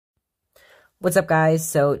What's up, guys?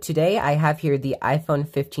 So today I have here the iPhone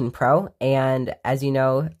 15 Pro, and as you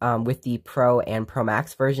know, with the Pro and Pro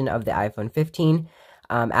Max version of the iPhone 15,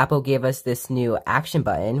 Apple gave us this new action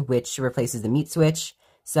button, which replaces the mute switch.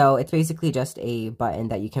 So it's basically just a button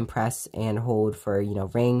that you can press and hold for,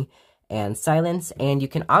 ring and silence, and you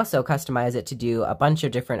can also customize it to do a bunch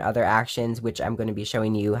of different other actions, which I'm going to be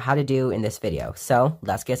showing you how to do in this video. So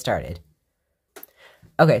let's get started.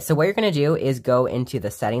 Okay, so what you're going to do is go into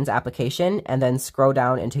the settings application and then scroll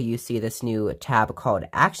down until you see this new tab called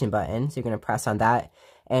action button. So you're going to press on that.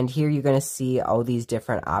 And here you're going to see all these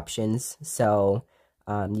different options. So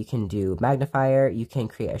you can do magnifier, you can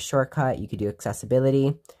create a shortcut, you could do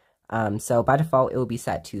accessibility. So by default, it will be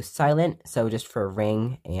set to silent. So just for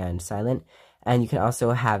ring and silent. And you can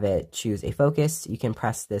also have it choose a focus. You can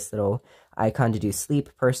press this little icon to do sleep,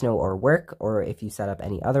 personal, or work, or if you set up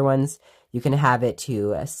any other ones. You can have it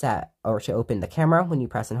to set or to open the camera when you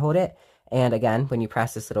press and hold it. And again, when you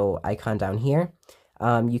press this little icon down here,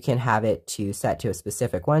 you can have it to set to a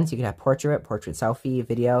specific one. So you can have portrait, selfie,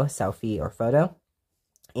 video, selfie, or photo.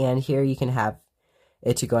 And here you can have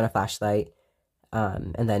it to go on a flashlight.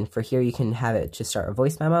 And then for here, you can have it to start a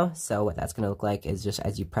voice memo. So what that's going to look like is just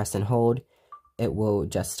as you press and hold, it will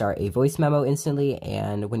just start a voice memo instantly.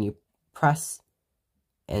 And when you press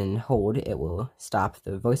and hold, it will stop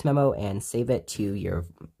the voice memo and save it to your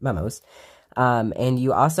memos. And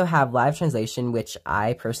you also have live translation, which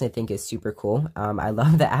I personally think is super cool. I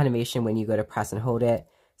love the animation when you go to press and hold it.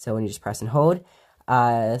 So when you just press and hold.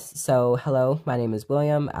 So hello, my name is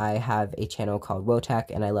William. I have a channel called Wotech,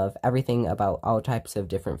 and I love everything about all types of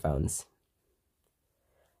different phones.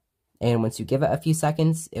 And once you give it a few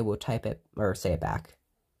seconds, it will type it or say it back.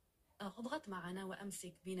 اضغط معنا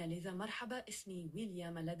وأمسك بنا لذا مرحبا اسمي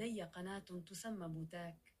ويليام لدي قناة تسمى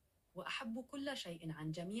بوتاك وأحب كل شيء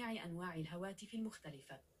عن جميع أنواع الهواتف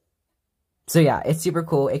المختلفة. So yeah, it's super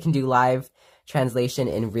cool. It can do live translation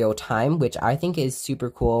in real time, which I think is super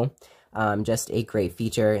cool. Just a great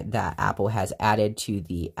feature that Apple has added to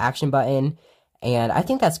the action button. And I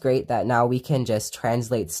think that's great that now we can just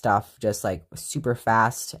translate stuff just like super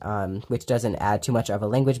fast, which doesn't add too much of a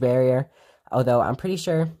language barrier. Although I'm pretty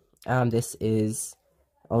sure this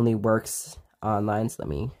only works online. So let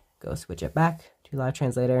me go switch it back to live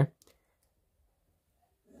translator.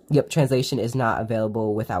 Yep, translation is not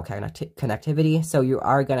available without connectivity. So you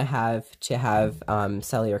are going to have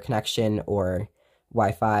cellular connection or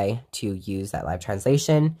Wi-Fi to use that live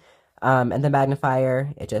translation. And the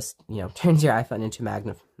magnifier, it just, turns your iPhone into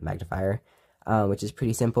magnifier, which is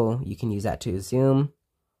pretty simple. You can use that to zoom.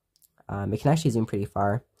 It can actually zoom pretty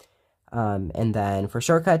far. And then for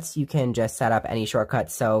shortcuts, you can just set up any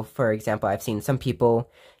shortcuts. So for example, I've seen some people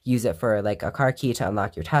use it for like a car key to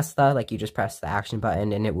unlock your Tesla. Like you just press the action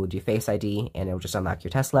button and it will do Face ID and it will just unlock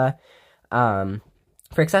your Tesla. For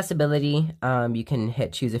accessibility, you can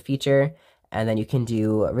hit choose a feature, and then you can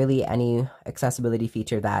do really any accessibility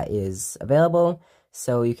feature that is available.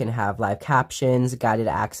 So you can have live captions, guided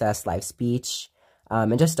access, live speech,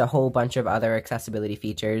 and just a whole bunch of other accessibility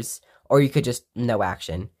features. Or you could just no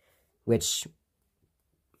action, which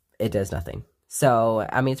it does nothing. So,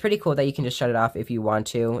 I mean, it's pretty cool that you can just shut it off if you want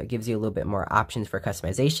to. It gives you a little bit more options for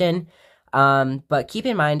customization. But keep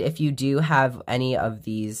in mind, if you do have any of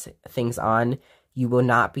these things on, you will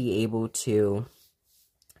not be able to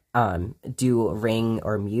do ring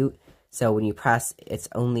or mute. So when you press, it's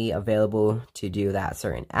only available to do that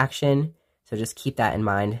certain action. So just keep that in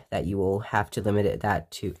mind, that you will have to limit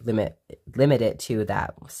it to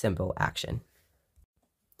that simple action.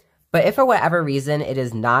 But if for whatever reason it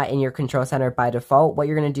is not in your control center by default, what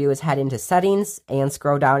you're going to do is head into settings and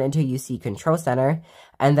scroll down until you see control center.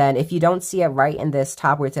 And then if you don't see it right in this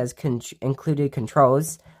top where it says included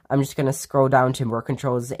controls, I'm just going to scroll down to more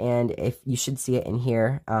controls, and if you should see it in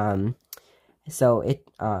here. So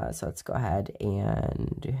let's go ahead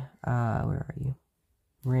and, where are you?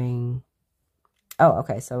 Ring. Oh,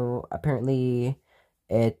 okay. So apparently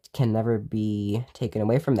it can never be taken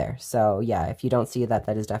away from there. So yeah, if you don't see that,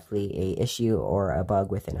 that is definitely a issue or a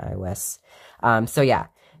bug within iOS. So yeah,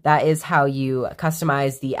 that is how you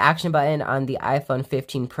customize the action button on the iPhone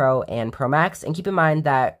 15 Pro and Pro Max. And keep in mind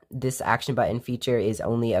that this action button feature is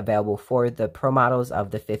only available for the Pro models of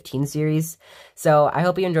the 15 series. So I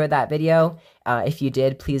hope you enjoyed that video. If you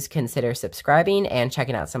did, please consider subscribing and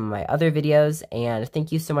checking out some of my other videos. And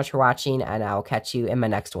thank you so much for watching, and I'll catch you in my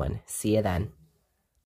next one. See you then.